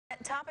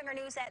Topping our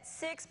news at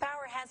 6,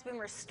 power has been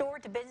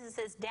restored to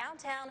businesses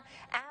downtown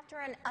after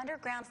an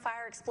underground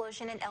fire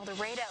explosion in El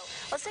Dorado.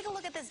 Let's take a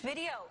look at this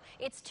video.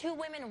 It's two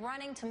women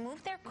running to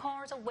move their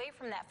cars away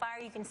from that fire.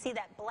 You can see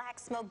that black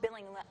smoke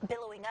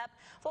billowing up.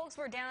 Folks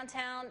were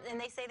downtown and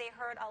they say they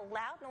heard a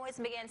loud noise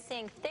and began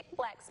seeing thick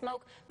black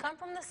smoke come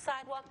from the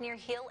sidewalk near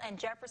Hill and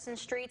Jefferson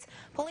Streets.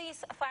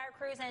 Police, fire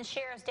crews, and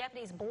sheriff's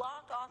deputies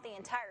blocked off the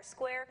entire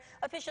square.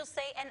 Officials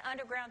say an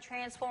underground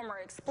transformer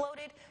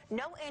exploded.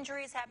 No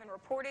injuries have been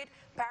reported.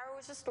 Power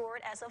was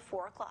restored as of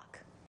 4 o'clock.